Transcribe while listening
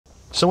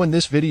So in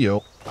this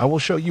video, I will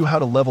show you how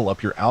to level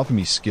up your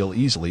alchemy skill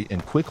easily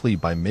and quickly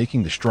by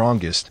making the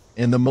strongest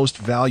and the most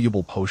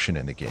valuable potion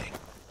in the game.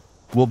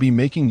 We'll be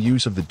making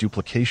use of the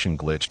duplication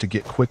glitch to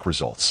get quick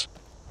results.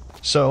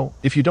 So,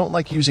 if you don't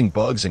like using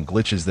bugs and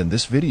glitches, then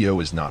this video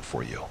is not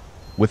for you.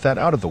 With that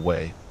out of the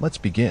way, let's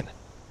begin.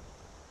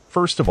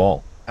 First of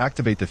all,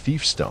 activate the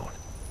Thief Stone.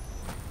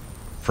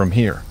 From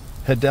here,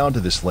 head down to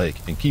this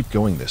lake and keep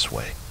going this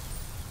way.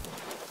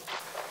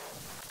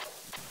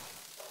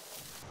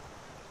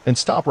 And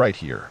stop right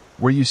here,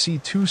 where you see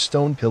two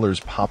stone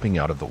pillars popping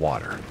out of the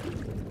water.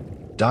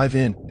 Dive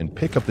in and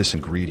pick up this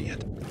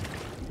ingredient.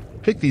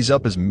 Pick these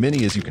up as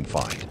many as you can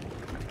find.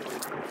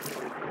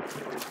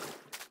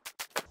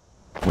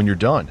 When you're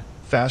done,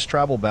 fast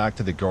travel back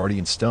to the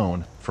Guardian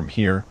Stone. From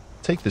here,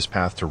 take this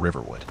path to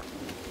Riverwood.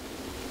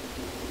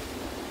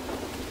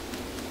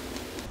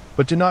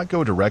 But do not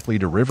go directly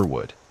to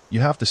Riverwood. You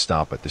have to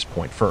stop at this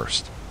point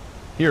first.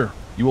 Here,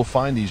 you will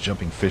find these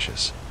jumping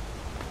fishes.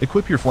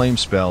 Equip your flame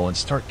spell and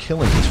start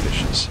killing these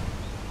fishes.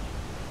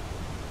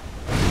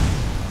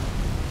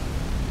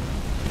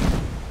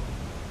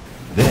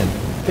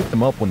 Then, pick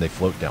them up when they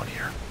float down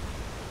here.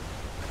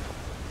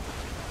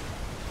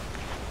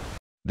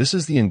 This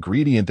is the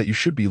ingredient that you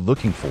should be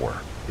looking for.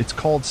 It's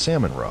called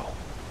salmon roe.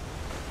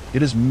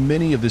 Get as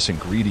many of this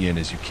ingredient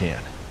as you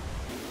can.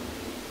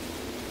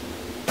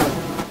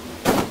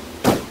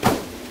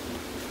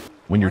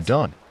 When you're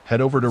done,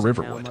 head over to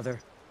Riverwood.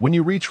 When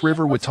you reach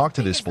Riverwood, talk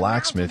to this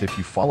blacksmith if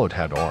you followed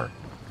Hadar.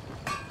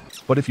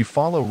 But if you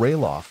follow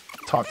Rayloff,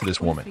 talk to this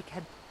woman.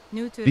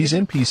 These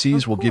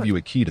NPCs will give you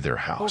a key to their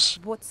house.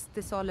 What's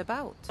this all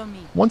about?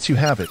 Once you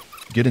have it,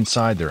 get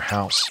inside their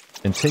house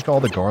and take all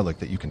the garlic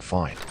that you can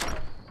find.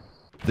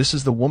 This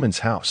is the woman's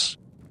house.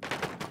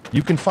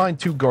 You can find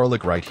 2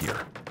 garlic right here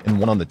and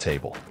 1 on the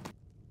table.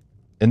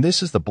 And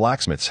this is the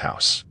blacksmith's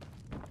house.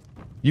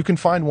 You can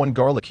find 1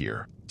 garlic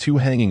here, 2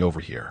 hanging over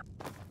here,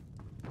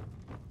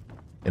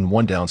 and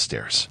 1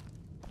 downstairs.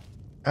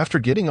 After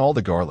getting all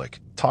the garlic,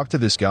 talk to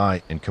this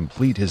guy and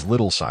complete his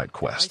little side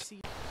quest.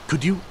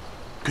 Could you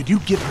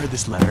give her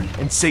this letter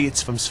and say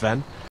it's from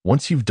Sven?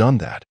 Once you've done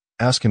that,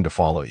 ask him to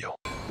follow you.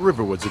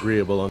 Riverwood's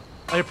agreeable.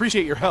 I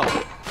appreciate your help.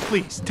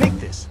 Please, take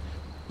this.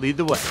 Lead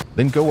the way.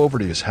 Then go over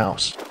to his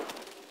house.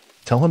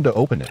 Tell him to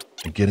open it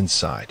and get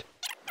inside.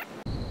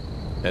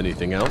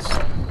 Anything else?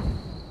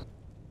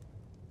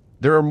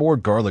 There are more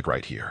garlic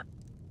right here.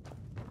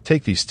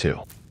 Take these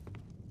 2.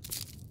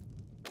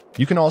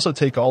 You can also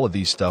take all of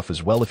these stuff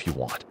as well if you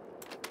want.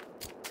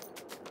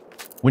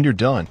 When you're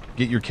done,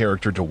 get your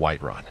character to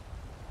Whiterun.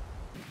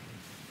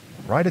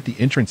 Right at the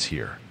entrance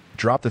here,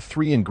 drop the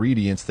 3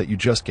 ingredients that you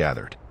just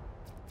gathered.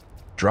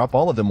 Drop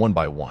all of them 1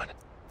 by 1.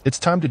 It's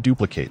time to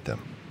duplicate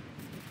them.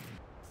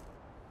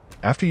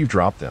 After you've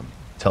dropped them,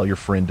 tell your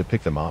friend to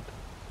pick them up.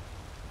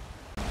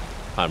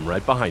 I'm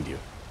right behind you.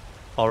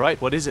 All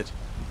right, what is it?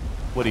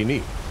 What do you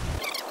need?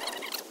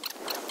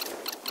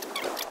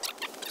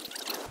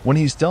 When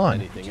he's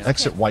done,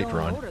 exit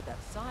Whiterun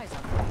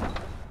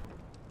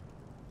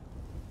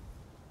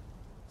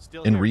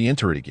and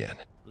re-enter it again.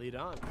 Lead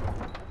on.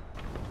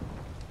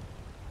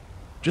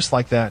 Just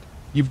like that,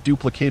 you've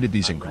duplicated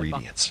these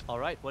ingredients. All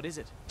right, what is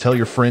it? Tell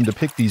your friend to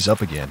pick these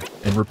up again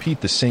and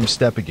repeat the same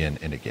step again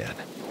and again.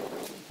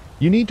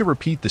 You need to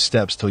repeat the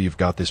steps till you've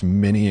got this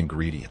many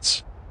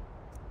ingredients.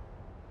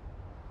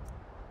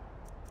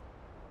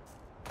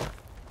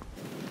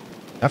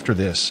 After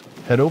this,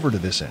 head over to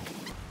this inn.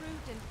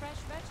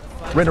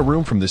 Rent a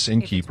room from this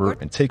innkeeper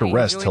and take a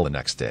rest till the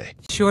next day.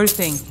 Sure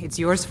thing. It's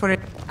yours for it.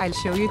 I'll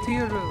show you to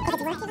your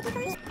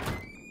room.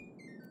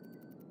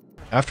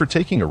 After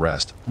taking a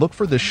rest, look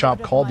for this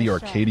shop called the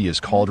Arcadia's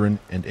Cauldron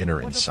and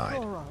enter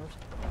inside.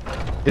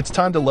 It's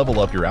time to level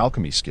up your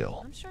alchemy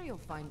skill. I'm sure you'll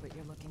find what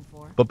you're looking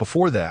for. But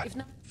before that,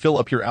 fill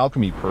up your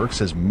alchemy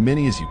perks as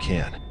many as you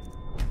can.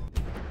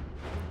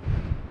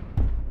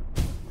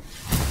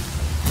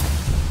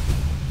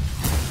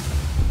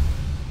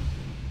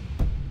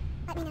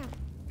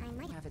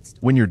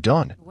 When you're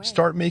done,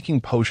 start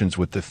making potions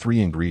with the 3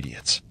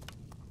 ingredients.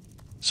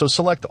 So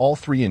select all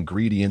 3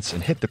 ingredients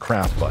and hit the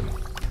craft button.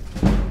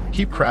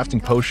 Keep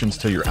crafting potions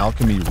till your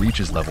alchemy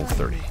reaches level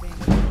 30.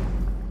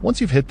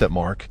 Once you've hit that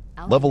mark,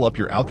 level up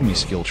your alchemy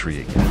skill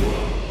tree again.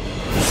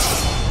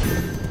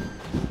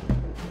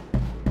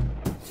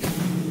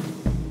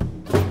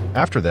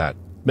 After that,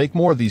 make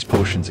more of these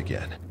potions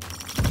again.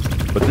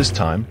 But this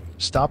time,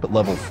 stop at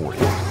level 40.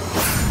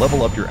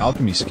 Level up your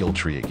alchemy skill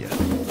tree again.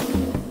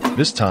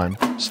 This time,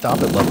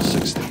 stop at level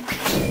 60.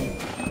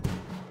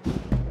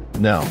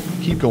 Now,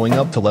 keep going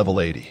up to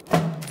level 80.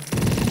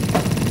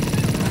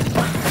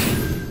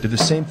 Do the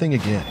same thing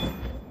again.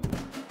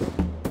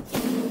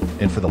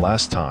 And for the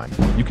last time,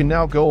 you can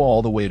now go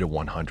all the way to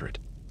 100.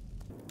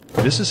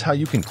 This is how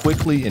you can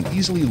quickly and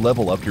easily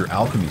level up your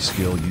alchemy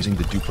skill using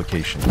the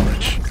duplication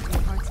glitch.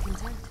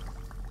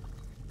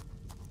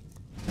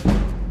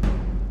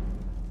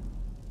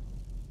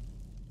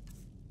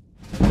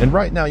 And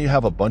right now you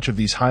have a bunch of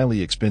these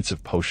highly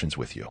expensive potions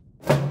with you.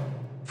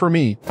 For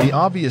me, the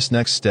obvious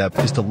next step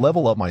is to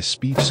level up my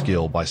speech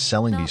skill by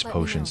selling these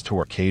potions to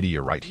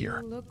Arcadia right here.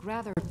 You look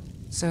rather...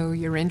 So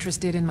you're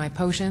interested in my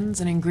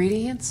potions and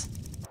ingredients?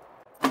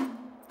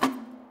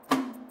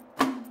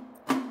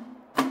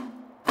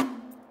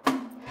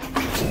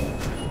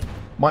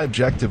 My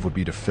objective would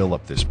be to fill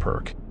up this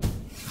perk.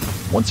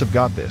 Once I've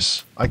got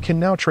this, I can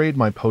now trade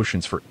my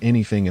potions for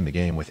anything in the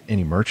game with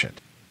any merchant.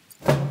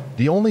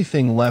 The only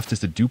thing left is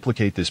to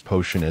duplicate this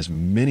potion as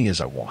many as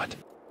I want.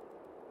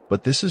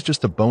 But this is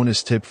just a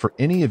bonus tip for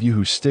any of you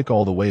who stick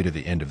all the way to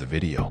the end of the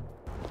video.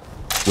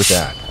 With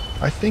that,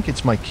 I think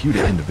it's my cue to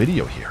end the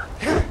video here.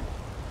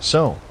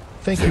 So,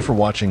 thank you for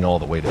watching all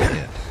the way to the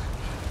end.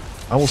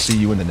 I will see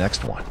you in the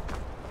next one.